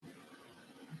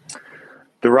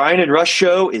The Ryan and Rush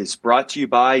Show is brought to you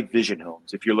by Vision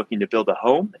Homes. If you're looking to build a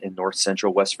home in North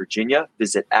Central West Virginia,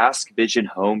 visit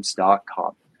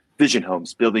askvisionhomes.com. Vision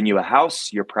Homes, building you a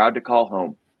house you're proud to call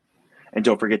home. And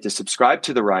don't forget to subscribe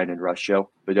to the Ryan and Rush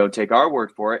Show, but don't take our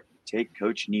word for it. Take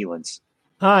Coach Nealon's.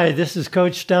 Hi, this is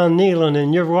Coach Don Nealon,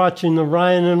 and you're watching the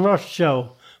Ryan and Rush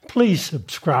Show. Please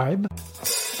subscribe.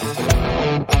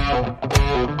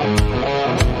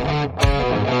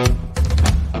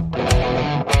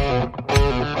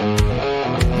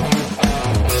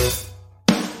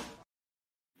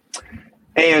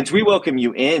 And we welcome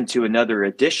you into another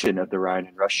edition of the Ryan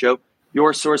and Rush Show,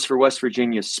 your source for West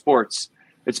Virginia sports.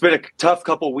 It's been a tough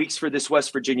couple weeks for this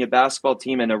West Virginia basketball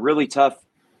team and a really tough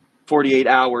 48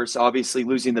 hours, obviously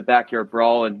losing the backyard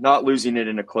brawl and not losing it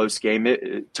in a close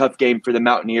game. Tough game for the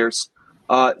Mountaineers.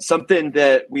 Something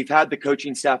that we've had the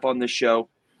coaching staff on the show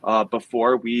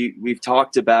before. We've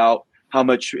talked about how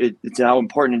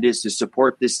important it is to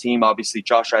support this team. Obviously,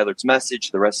 Josh Eilert's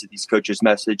message, the rest of these coaches'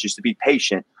 message is to be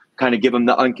patient, kind of give them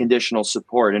the unconditional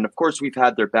support. And of course, we've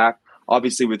had their back,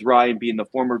 obviously with Ryan being the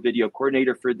former video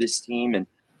coordinator for this team and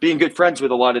being good friends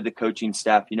with a lot of the coaching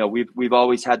staff. You know, we've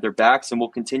always had their backs and we'll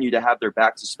continue to have their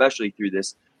backs, especially through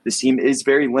this. This team is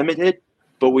very limited,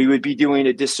 but we would be doing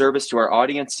a disservice to our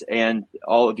audience and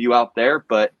all of you out there.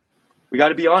 But we got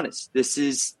to be honest. This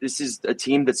is a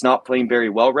team that's not playing very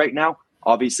well right now.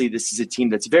 Obviously, this is a team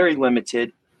that's very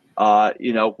limited,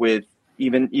 with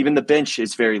even the bench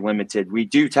is very limited. We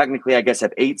do technically, I guess,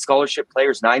 have 9 scholarship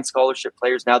players now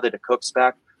that a Cook's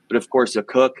back. But of course, a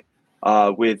Cook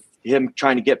with him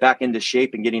trying to get back into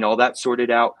shape and getting all that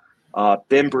sorted out.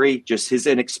 Bembry, just his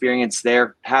inexperience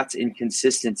there. Pat's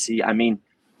inconsistency. I mean,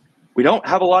 we don't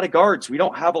have a lot of guards. We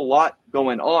don't have a lot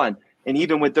going on. And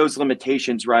even with those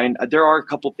limitations, Ryan, there are a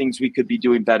couple things we could be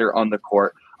doing better on the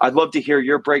court. I'd love to hear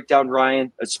your breakdown,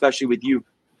 Ryan, especially with you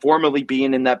formerly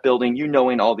being in that building, you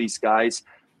knowing all these guys.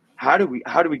 How do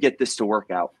we get this to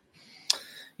work out?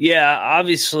 Yeah,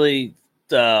 obviously,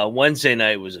 Wednesday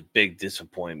night was a big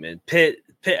disappointment. Pitt's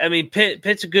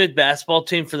a good basketball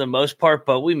team for the most part,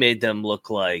 but we made them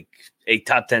look like a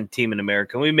top 10 team in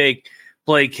America. We make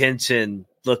Blake Hinson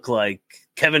look like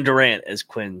Kevin Durant, as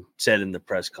Quinn said in the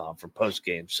press conference post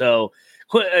game. So,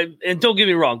 and don't get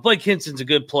me wrong, Blake Hinson's a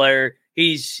good player.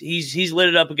 He's lit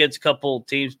it up against a couple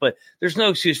teams, but there's no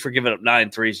excuse for giving up 9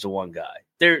 threes to one guy.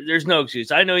 There's no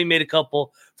excuse. I know he made a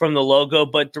couple from the logo,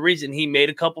 but the reason he made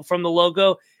a couple from the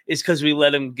logo is because we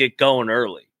let him get going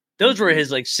early. Those were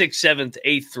his 6th, 7th,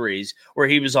 8th threes where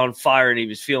he was on fire and he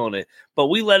was feeling it. But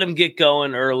we let him get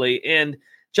going early. And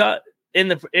in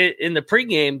the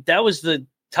pregame, that was the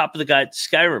top of the guy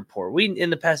sky report. We in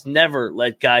the past never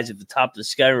let guys at the top of the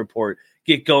sky report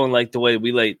get going like the way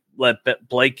we let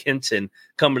Blake Hinson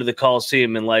come into the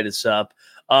Coliseum and light us up.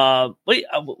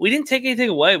 We didn't take anything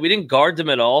away. We didn't guard them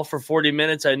at all for 40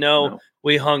 minutes. I know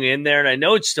we hung in there, and I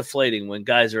know it's deflating when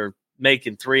guys are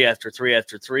making 3 after 3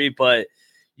 after 3, but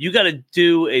you got to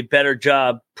do a better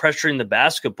job pressuring the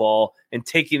basketball and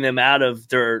taking them out of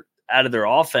their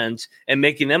offense and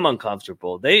making them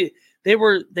uncomfortable. They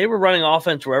were running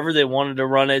offense wherever they wanted to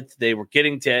run it. They were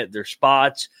getting to their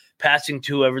spots, passing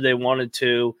to whoever they wanted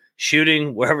to,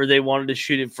 shooting wherever they wanted to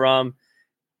shoot it from.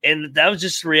 And that was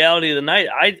just the reality of the night.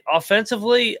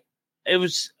 Offensively,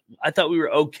 I thought we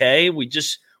were okay. We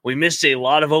missed a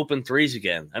lot of open threes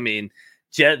again. I mean,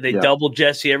 they doubled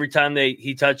Jesse every time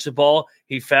he touched the ball.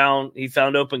 He found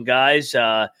open guys.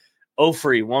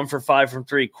 Ofri 1 for 5 from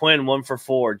 3. Quinn 1 for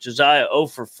 4. Josiah 0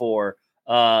 for 4.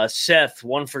 Seth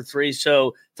 1 for 3.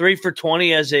 So 3 for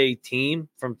 20 as a team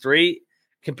from 3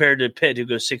 compared to Pitt, who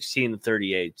goes 16 to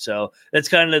 38. So that's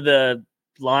kind of the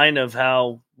line of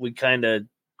how we kind of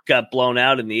got blown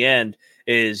out in the end.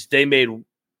 Is they made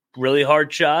really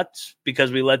hard shots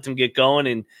because we let them get going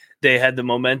and they had the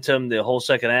momentum the whole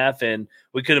second half, and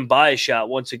we couldn't buy a shot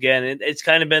once again. And it's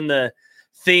kind of been the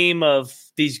theme of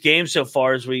these games so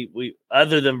far is we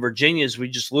other than Virginia's, we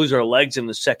just lose our legs in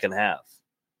the second half.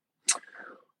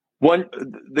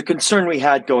 The concern we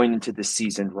had going into this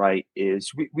season, right,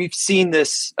 is we've seen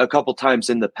this a couple times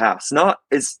in the past, not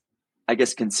as, I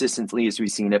guess, consistently as we've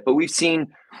seen it, but we've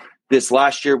seen this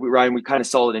last year. Ryan, we kind of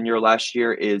saw it in your last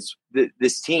year, is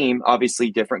this team, obviously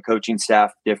different coaching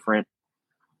staff, different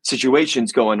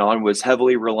situations going on, was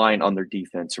heavily reliant on their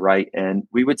defense, right? And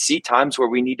we would see times where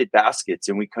we needed baskets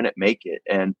and we couldn't make it.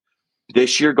 And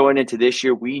this year, going into this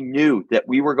year, we knew that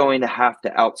we were going to have to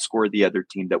outscore the other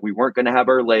team, that we weren't going to have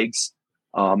our legs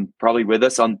probably with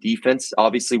us on defense.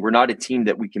 Obviously, we're not a team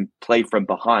that we can play from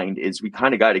behind. Is we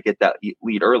kind of got to get that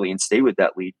lead early and stay with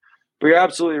that lead. But you're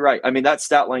absolutely right. I mean, that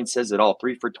stat line says it all.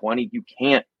 3 for 20. You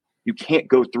can't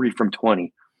go 3 from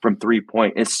 20. from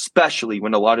 3-point, especially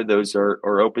when a lot of those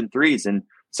are open threes. And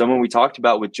someone we talked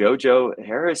about with JoJo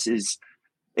Harris is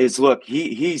look,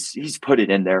 he's put it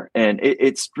in there, and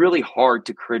it's really hard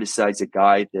to criticize a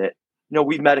guy that,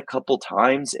 we've met a couple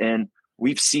times and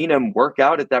we've seen him work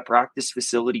out at that practice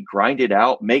facility, grind it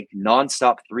out, make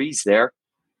nonstop threes there.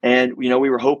 And, we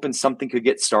were hoping something could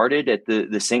get started at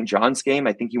the St. John's game.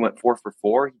 I think he went 4 for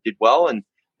 4. He did well, and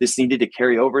this needed to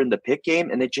carry over in the Pitt game,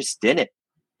 and it just didn't.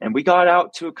 And we got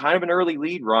out to kind of an early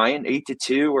lead, Ryan,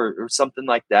 8-2 or something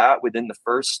like that within the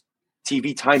first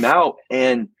TV timeout.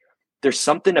 And there's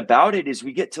something about it is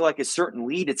we get to like a certain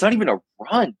lead. It's not even a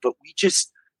run, but we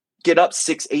just get up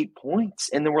 6-8 points.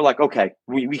 And then we're like, okay,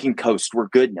 we can coast. We're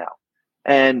good now.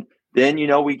 And then,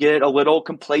 we get a little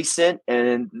complacent,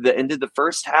 and the end of the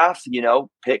first half,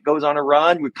 Pitt goes on a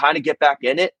run. We kind of get back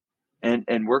in it,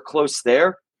 and we're close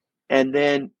there. And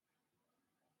then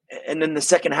the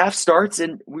second half starts,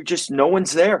 and we just, no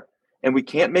one's there, and we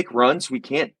can't make runs. We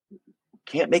can't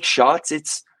make shots.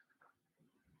 It's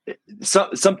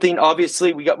something.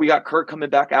 Obviously, we got Kurt coming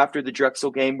back after the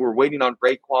Drexel game. We're waiting on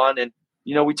Raekwon, and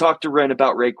we talked to Ren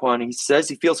about Raekwon. He says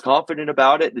he feels confident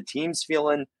about it. The team's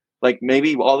feeling like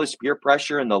maybe all this peer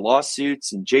pressure and the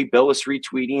lawsuits and Jay Billis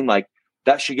retweeting, like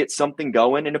that should get something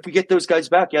going. And if we get those guys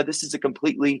back, this is a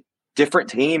completely different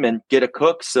team, and get a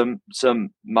Cook some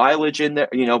mileage in there,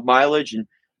 mileage, and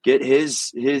get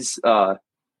his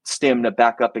stamina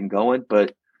back up and going.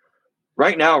 But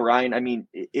right now, Ryan, I mean,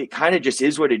 it kind of just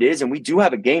is what it is. And we do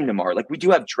have a game tomorrow. Like, we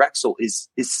do have Drexel. Is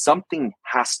something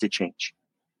has to change.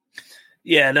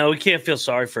 Yeah, no, we can't feel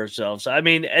sorry for ourselves. I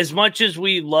mean, as much as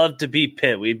we love to beat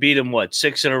Pitt, we beat them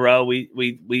 6 in a row.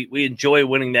 We enjoy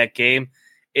winning that game.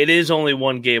 It is only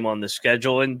one game on the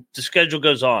schedule, and the schedule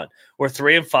goes on. We're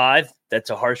 3-5.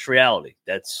 That's a harsh reality.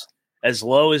 That's as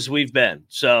low as we've been.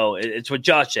 So it's what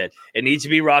Josh said. It needs to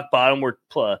be rock bottom. We're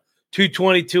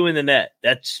 222 in the net.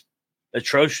 That's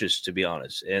atrocious, to be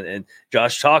honest. And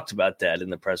Josh talked about that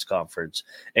in the press conference,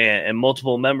 and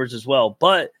multiple members as well.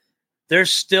 But there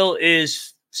still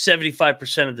is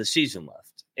 75% of the season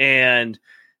left. And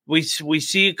we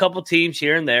see a couple teams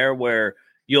here and there where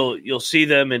you'll see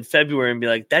them in February and be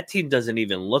like, that team doesn't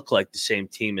even look like the same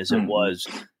team as it was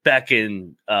back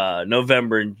in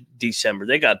November and December.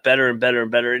 They got better and better and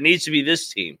better. It needs to be this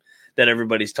team that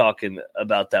everybody's talking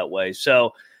about that way.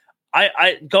 So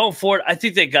I going forward, I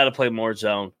think they got to play more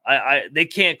zone. They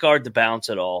can't guard the bounce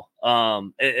at all.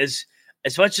 As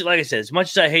much as, like I said, as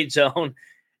much as I hate zone,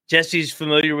 Jesse's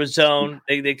familiar with zone.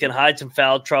 They can hide some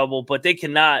foul trouble, but they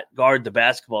cannot guard the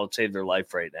basketball to save their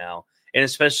life right now. And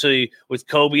especially with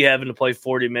Kobe having to play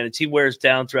 40 minutes, he wears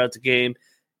down throughout the game.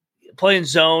 Playing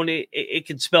zone, it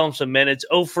can spell him some minutes.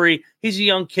 Ofri, he's a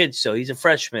young kid still. He's a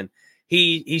freshman.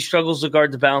 He struggles to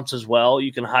guard the bounce as well.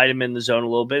 You can hide him in the zone a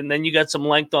little bit. And then you got some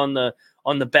length on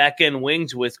the back end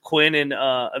wings with Quinn and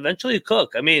eventually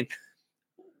Cook. I mean,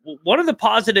 one of the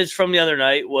positives from the other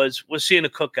night was seeing a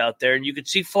Cook out there, and you could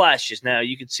see flashes. Now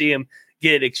you could see him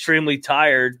get extremely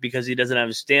tired because he doesn't have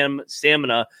his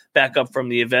stamina back up from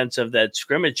the events of that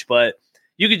scrimmage, but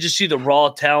you could just see the raw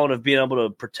talent of being able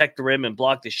to protect the rim and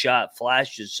block the shot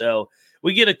flashes. So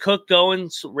we get a Cook going,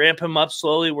 ramp him up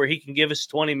slowly where he can give us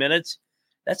 20 minutes.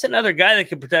 That's another guy that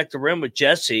can protect the rim with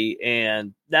Jesse,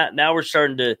 and now we're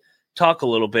starting to talk a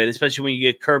little bit, especially when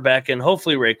you get Kerr back and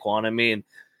hopefully Raekwon. I mean,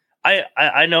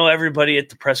 I know everybody at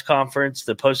the press conference,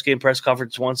 the post-game press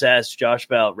conference, once asked Josh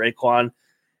about Raekwon.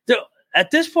 At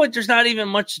this point, there's not even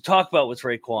much to talk about with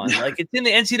Raekwon. Like, it's in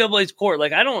the NCAA's court.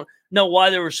 Like, I don't know why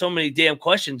there were so many damn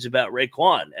questions about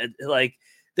Raekwon. Like,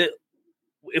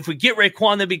 if we get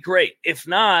Raekwon, that'd be great. If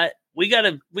not, we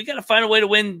gotta find a way to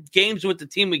win games with the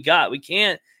team we got. We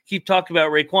can't keep talking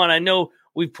about Raekwon. I know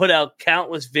we put out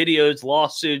countless videos,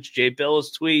 lawsuits, Jay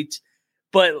Billis tweets,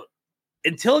 but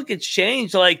until it gets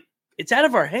changed, like, it's out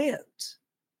of our hands.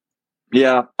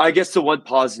 Yeah, I guess the one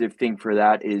positive thing for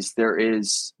that is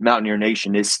Mountaineer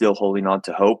Nation is still holding on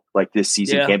to hope. Like, this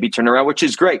season can be turned around, which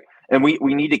is great. And we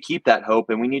need to keep that hope,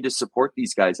 and we need to support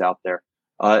these guys out there.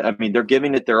 I mean, they're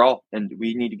giving it their all, and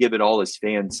we need to give it all as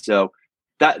fans. So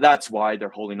that's why they're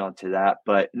holding on to that.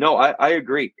 But no, I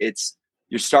agree.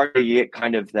 You're starting to get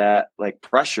kind of that, like,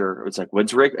 pressure. It's like,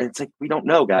 when's Rick? And it's like, we don't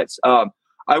know, guys.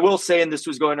 I will say, and this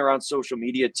was going around social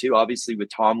media too, obviously with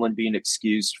Tomlin being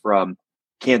excused from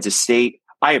Kansas State.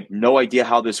 I have no idea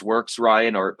how this works,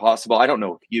 Ryan, or possible. I don't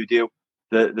know if you do.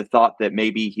 The thought that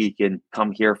maybe he can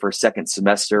come here for a second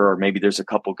semester, or maybe there's a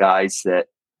couple guys that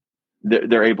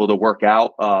they're able to work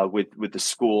out with the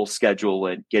school schedule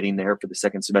and getting there for the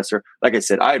second semester. Like I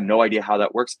said, I have no idea how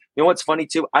that works. You know what's funny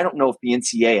too? I don't know if the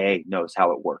NCAA knows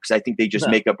how it works. I think they just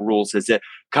make up rules as it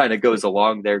kind of goes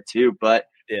along there too. But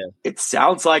it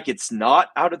sounds like it's not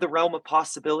out of the realm of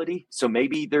possibility. So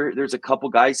maybe there's a couple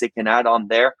guys they can add on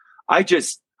there. I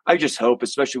just hope,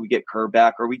 especially we get Kerr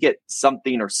back or we get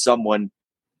something or someone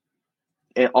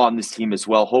on this team as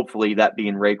well. Hopefully that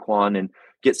being Raekwon, and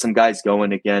get some guys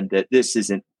going again, that this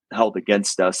isn't held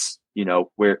against us,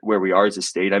 where we are as a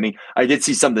state. I mean, I did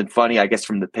see something funny, I guess,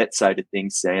 from the Pitt side of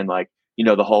things saying like,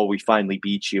 the whole, we finally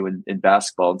beat you in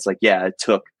basketball. And it's like, yeah,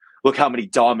 look how many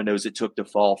dominoes it took to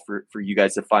fall for you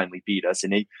guys to finally beat us.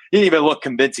 And it didn't even look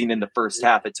convincing in the first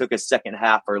half. It took a second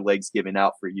half, our legs giving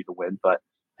out for you to win. But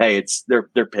hey,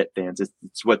 they're Pitt fans.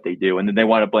 It's what they do. And then they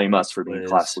want to blame us for being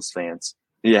classless fans.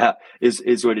 Yeah,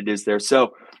 is what it is there.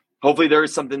 So hopefully there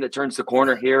is something that turns the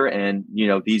corner here. And,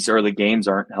 these early games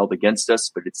aren't held against us,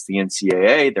 but it's the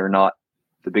NCAA. They're not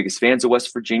the biggest fans of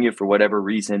West Virginia for whatever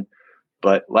reason.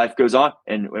 But life goes on,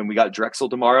 and we got Drexel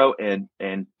tomorrow, and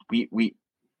we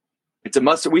it's a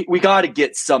must. We got to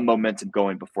get some momentum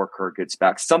going before Kerr gets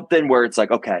back. Something where it's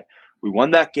like, okay, we won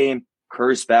that game.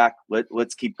 Kerr's back.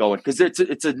 Let's keep going, because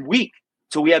it's a week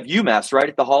till we have UMass right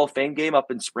at the Hall of Fame game up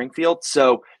in Springfield.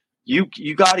 So you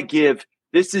got to give.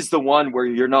 This is the one where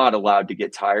you're not allowed to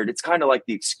get tired. It's kind of like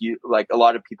the excuse, like a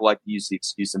lot of people like to use the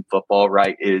excuse in football,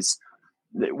 right? Is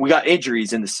we got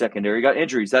injuries in the secondary. We got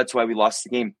injuries. That's why we lost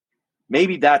the game.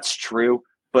 Maybe that's true,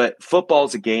 but football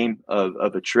is a game of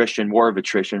attrition, war of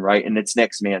attrition, right? And it's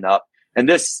next man up. And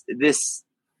this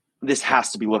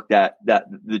has to be looked at, that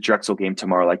the Drexel game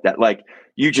tomorrow like that. Like,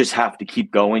 you just have to keep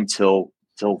going till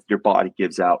your body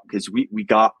gives out, because we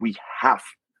have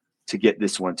to get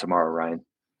this one tomorrow, Ryan.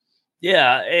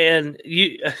 Yeah, and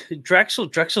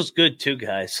Drexel's good too,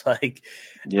 guys. Like,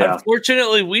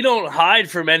 unfortunately, we don't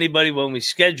hide from anybody when we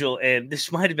schedule, and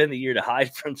this might have been the year to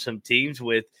hide from some teams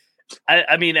with.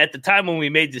 I mean, at the time when we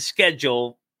made the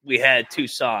schedule, we had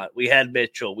Toussaint, we had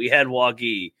Mitchell, we had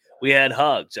Wagee, we had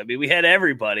Hugs. I mean, we had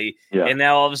everybody. Yeah. And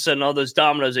now all of a sudden, all those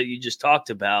dominoes that you just talked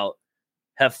about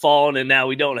have fallen, and now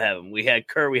we don't have them. We had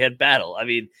Kerr, we had Battle. I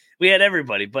mean, we had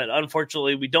everybody, but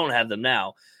unfortunately, we don't have them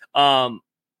now.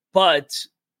 But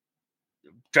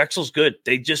Drexel's good.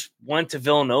 They just went to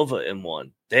Villanova and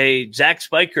won. Zach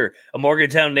Spiker, a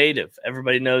Morgantown native.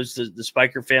 Everybody knows the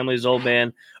Spiker family's old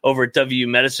man over at WU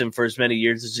Medicine for as many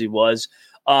years as he was.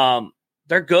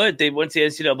 They're good. They went to the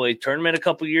NCAA tournament a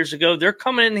couple years ago. They're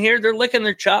coming in here. They're licking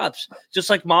their chops, just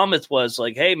like Monmouth was.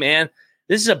 Like, hey, man,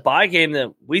 this is a bye game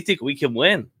that we think we can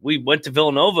win. We went to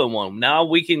Villanova and won. Now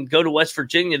we can go to West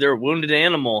Virginia. They're a wounded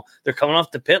animal. They're coming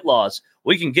off the Pitt loss.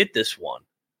 We can get this one.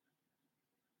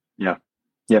 Yeah.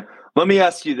 Yeah. Let me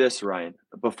ask you this, Ryan,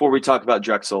 before we talk about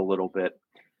Drexel a little bit.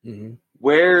 Mm-hmm.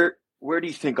 Where do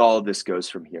you think all of this goes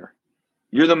from here?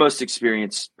 You're the most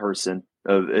experienced person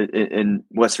in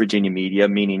West Virginia media,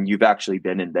 meaning you've actually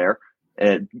been in there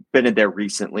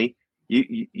recently.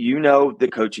 You know the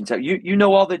coaching staff. You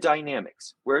know all the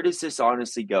dynamics. Where does this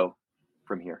honestly go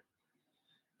from here?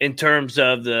 In terms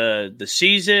of the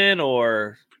season,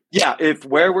 or? Yeah,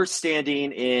 where we're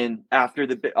standing in after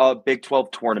the Big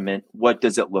 12 tournament, what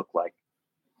does it look like?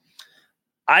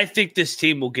 I think this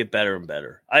team will get better and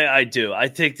better. I do. I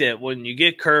think that when you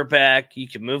get Kerr back, you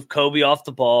can move Kobe off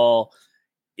the ball.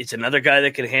 It's another guy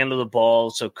that can handle the ball,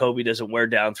 so Kobe doesn't wear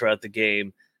down throughout the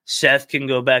game. Seth can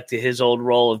go back to his old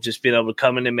role of just being able to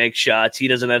come in and make shots. He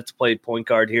doesn't have to play point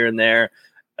guard here and there.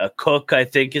 Cook, I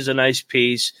think, is a nice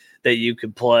piece that you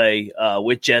can play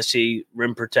with Jesse,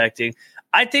 rim protecting.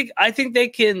 I think they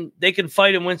can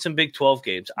fight and win some Big 12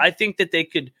 games. I think that they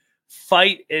could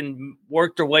fight and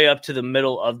work their way up to the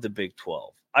middle of the Big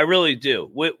 12. I really do.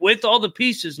 With all the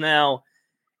pieces now,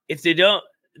 if they don't,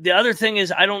 the other thing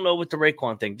is I don't know with the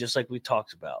Raekwon thing, just like we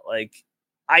talked about. Like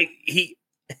he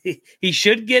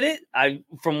should get it.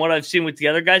 From what I've seen with the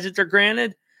other guys that they're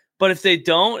granted, but if they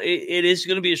don't, it is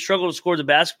going to be a struggle to score the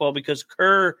basketball because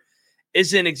Kerr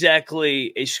isn't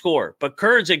exactly a scorer. But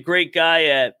Kerr is a great guy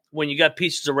at, when you got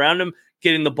pieces around him,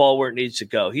 getting the ball where it needs to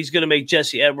go. He's going to make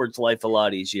Jesse Edwards' life a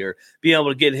lot easier, being able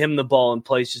to get him the ball in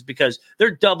places because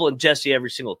they're doubling Jesse every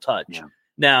single touch. Yeah.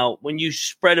 Now, when you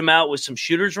spread him out with some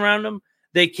shooters around him,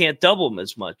 they can't double him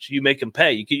as much. You make him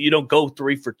pay. You don't go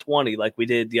 3 for 20 like we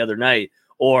did the other night,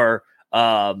 or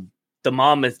the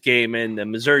Monmouth game and the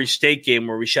Missouri State game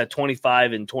where we shot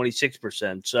 25 and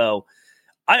 26%. So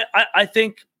I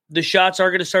think the shots are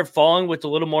going to start falling with a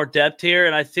little more depth here,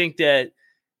 and I think that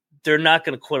they're not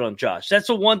going to quit on Josh. That's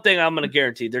the one thing I'm going to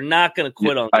guarantee. They're not going to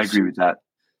quit on I agree with that.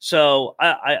 So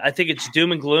I think it's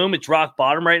doom and gloom. It's rock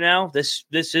bottom right now. This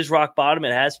is rock bottom.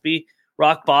 It has to be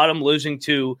rock bottom. Losing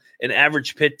to an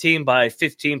average Pitt team by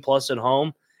 15 plus at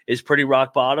home is pretty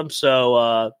rock bottom. So,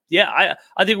 I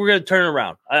think we're going to turn it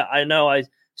around. I know I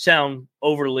sound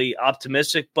overly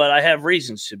optimistic, but I have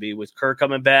reasons to be with Kerr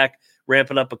coming back,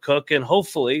 ramping up a Cook, and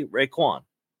hopefully Raekwon.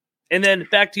 And then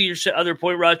back to your other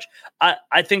point, Rush,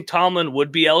 I think Tomlin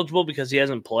would be eligible because he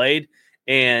hasn't played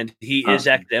and he is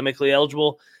academically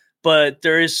eligible. But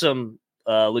there is some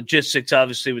logistics,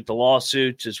 obviously, with the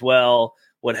lawsuits as well.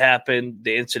 What happened,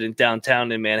 the incident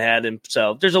downtown in Manhattan.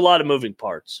 So there's a lot of moving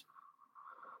parts.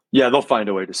 Yeah, they'll find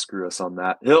a way to screw us on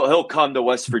that. He'll come to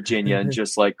West Virginia and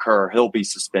just like Kerr, he'll be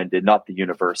suspended, not the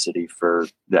university for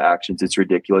the actions. It's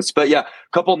ridiculous. But yeah,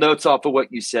 a couple notes off of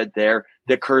what you said there.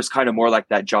 That Kerr's kind of more like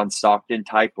that John Stockton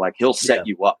type. Like he'll set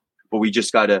you up, but we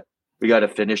gotta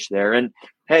finish there. And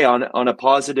hey, on a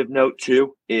positive note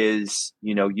too, is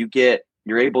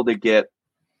you're able to get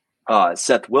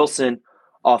Seth Wilson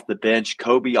off the bench,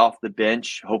 Kobe off the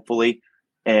bench, hopefully.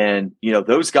 And,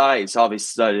 those guys, all of a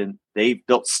sudden, they've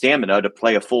built stamina to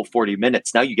play a full 40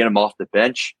 minutes. Now you get them off the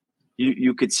bench.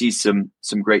 You could see some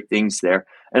great things there.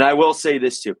 And I will say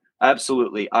this too.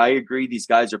 Absolutely. I agree. These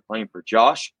guys are playing for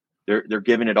Josh. They're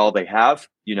giving it all they have.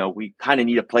 We kind of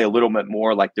need to play a little bit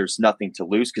more like there's nothing to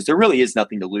lose, because there really is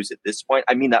nothing to lose at this point.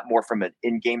 I mean that more from an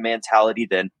in-game mentality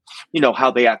than, how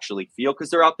they actually feel,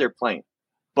 because they're out there playing.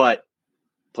 But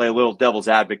play a little devil's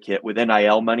advocate with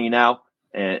NIL money now.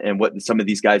 And what some of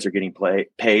these guys are getting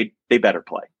paid, they better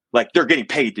play. Like they're getting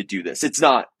paid to do this. It's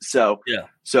not so. Yeah.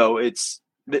 So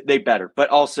they better. But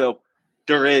also,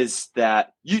 there is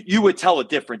that you would tell a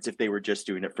difference if they were just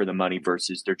doing it for the money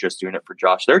versus they're just doing it for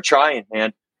Josh. They're trying,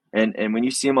 man. And when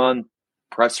you see them on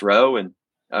press row and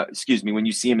when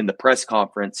you see them in the press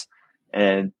conference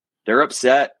and they're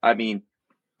upset. I mean,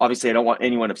 obviously, I don't want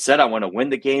anyone upset. I want to win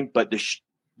the game, but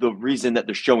the reason that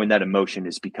they're showing that emotion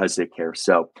is because they care.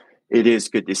 So it is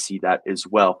good to see that as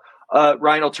well.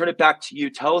 Ryan, I'll turn it back to you.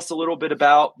 Tell us a little bit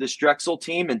about this Drexel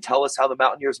team and tell us how the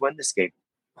Mountaineers win this game.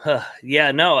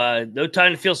 No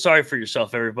time to feel sorry for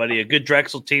yourself, everybody. A good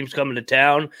Drexel team's coming to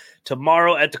town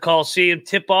tomorrow at the Coliseum.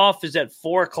 Tip-off is at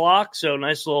 4:00, so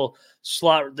nice little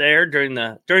slot there during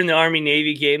the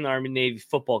Army-Navy game, the Army-Navy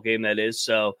football game, that is.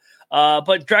 So,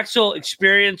 but Drexel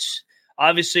experience,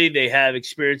 obviously they have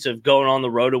experience of going on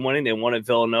the road and winning. They won at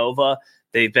Villanova.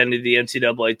 They've been to the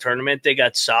NCAA tournament. They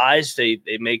got size. They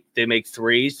make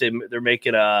threes. They're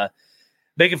making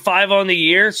 5 on the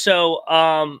year.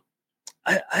 So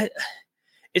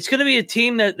it's going to be a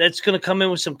team that's going to come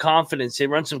in with some confidence. They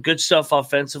run some good stuff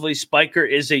offensively. Spiker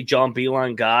is a John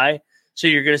Beilein guy, so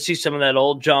you're going to see some of that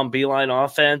old John Beilein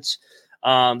offense.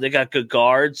 They got good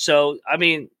guards. So I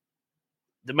mean,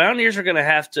 the Mountaineers are going to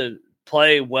have to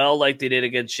play well like they did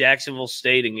against Jacksonville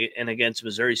State and against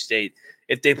Missouri State.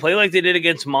 If they play like they did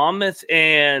against Monmouth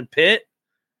and Pitt,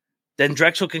 then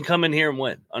Drexel can come in here and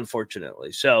win,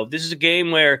 unfortunately. So this is a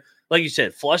game where, like you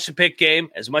said, flush the Pitt game.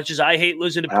 As much as I hate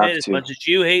losing to Pitt, as much as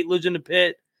you hate losing to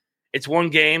Pitt, it's one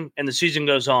game and the season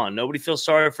goes on. Nobody feels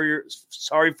sorry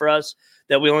for us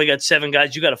that we only got 7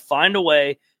 guys. You got to find a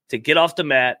way to get off the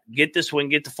mat, get this win,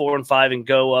 get to 4-5, and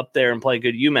go up there and play a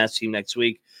good UMass team next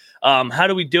week. How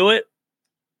do we do it?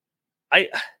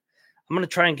 I'm going to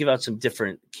try and give out some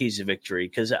different keys of victory,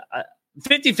 because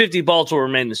 50-50 balls will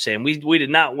remain the same. We did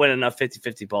not win enough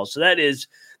 50-50 balls. So that is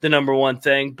the number one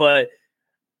thing. But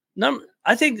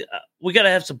I think we got to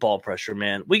have some ball pressure,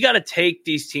 man. We got to take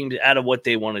these teams out of what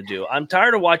they want to do. I'm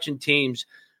tired of watching teams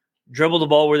dribble the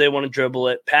ball where they want to dribble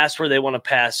it, pass where they want to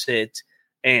pass it,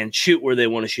 and shoot where they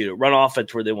want to shoot it, run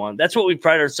offense where they want. That's what we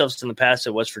pride ourselves in the past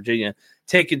at West Virginia,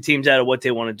 taking teams out of what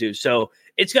they want to do. So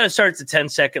it's got to start at the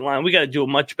 10-second line. We got to do a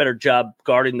much better job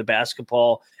guarding the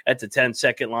basketball at the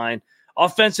 10-second line.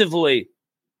 Offensively,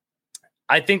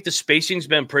 I think the spacing's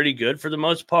been pretty good for the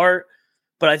most part,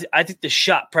 but I think the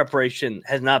shot preparation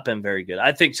has not been very good.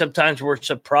 I think sometimes we're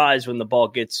surprised when the ball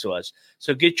gets to us.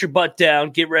 So get your butt down,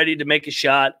 get ready to make a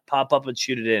shot, pop up and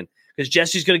shoot it in, because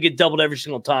Jesse's going to get doubled every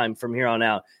single time from here on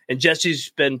out. And Jesse's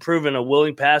been proven a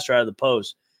willing passer out of the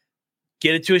post.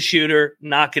 Get it to a shooter,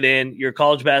 knock it in. You're a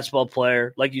college basketball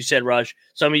player. Like you said, Rush,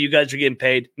 some of you guys are getting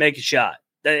paid. Make a shot.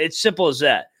 It's simple as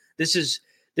that. This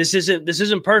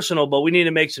isn't personal, but we need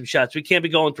to make some shots. We can't be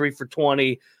going 3 for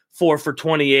 20, 4 for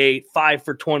 28, 5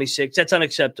 for 26. That's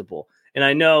unacceptable. And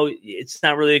I know it's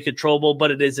not really controllable, but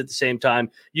it is at the same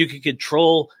time. You can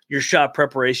control your shot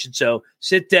preparation. So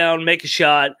sit down, make a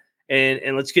shot,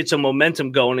 and let's get some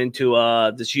momentum going into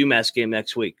this UMass game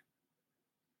next week.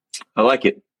 I like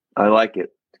it.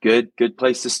 Good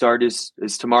place to start is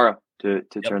tomorrow to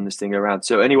turn this thing around.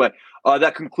 So anyway,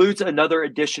 that concludes another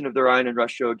edition of the Ryan and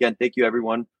Rush Show. Again, thank you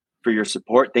everyone for your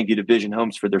support. Thank you to Vision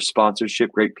Homes for their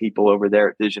sponsorship. Great people over there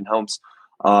at Vision Homes.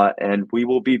 And we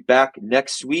will be back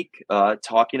next week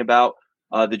talking about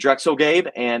the Drexel game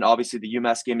and obviously the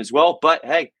UMass game as well. But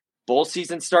hey, bowl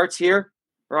season starts here,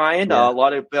 Ryan. Yeah. A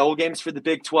lot of bowl games for the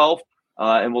Big 12.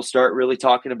 And we'll start really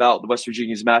talking about the West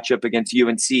Virginia's matchup against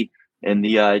UNC in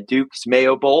the Duke's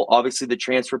Mayo Bowl. Obviously, the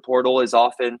transfer portal is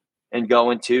often and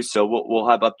going too, so we'll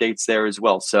have updates there as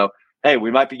well. So, hey, we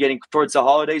might be getting towards the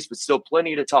holidays, but still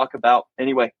plenty to talk about.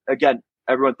 Anyway, again,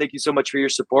 everyone, thank you so much for your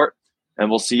support, and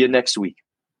we'll see you next week.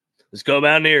 Let's go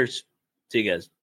Mountaineers. See you guys.